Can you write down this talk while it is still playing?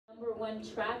#1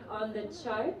 track on the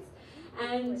charts.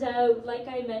 And like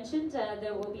I mentioned,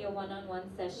 there will be a one-on-one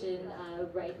session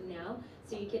right now,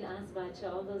 so you can ask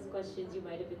Badshah all those questions you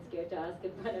might have been scared to ask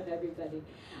in front of everybody.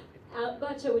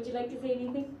 Badshah, would you like to say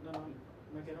anything? No,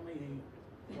 मैं कह रहा हूँ मैं यही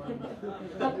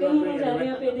आप कहीं नहीं जा रहे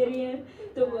हैं, आप इधर ही हैं,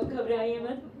 तो घबराइए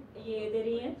मत, ये इधर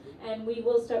ही हैं. And we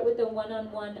will start with the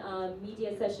one-on-one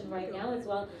media session right now as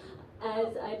well.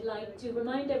 As I'd like to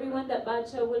remind everyone that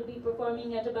Badshah will be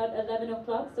performing at about 11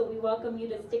 o'clock, so we welcome you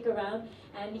to stick around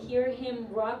and hear him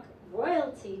rock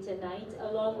royalty tonight,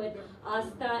 along with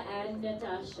Asta and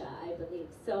Natasha, I believe.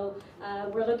 So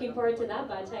we're looking forward to that,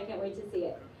 Badshah. I can't wait to see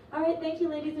it. All right, thank you,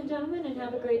 ladies and gentlemen, and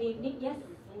have a great evening. Yes?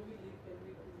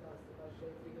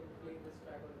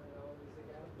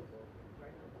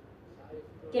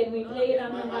 Can we play it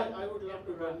on the mic? I would love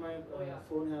to, but my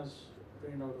phone has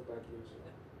drained out of battery.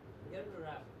 Get to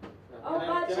rap. Oh,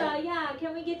 Badshah, yeah.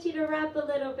 Can we get you to rap a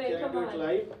little bit? Come on.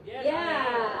 Live?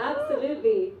 Yeah,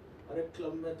 absolutely. अरे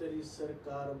club में तेरी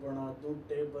सरकार बना दूं,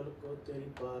 table को तेरी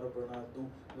बार बना दूं,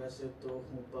 वैसे तो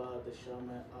हूँ बादशाह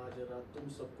मैं, आज रात तुम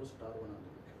सबको स्टार बना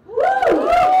दूं.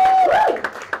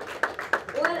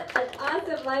 What an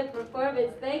awesome live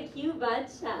performance. Thank you,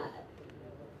 Badshah.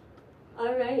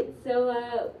 All right, so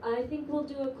I think we'll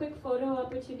do a quick photo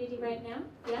opportunity right now.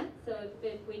 Yeah, so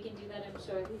if we can do that, I'm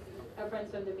sure our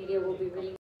friends from the media will be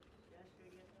really.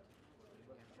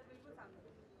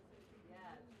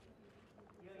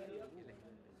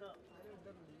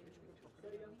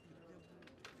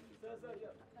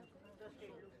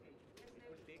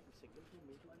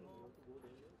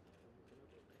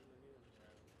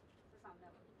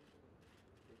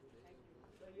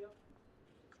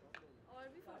 और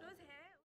भी photos हैं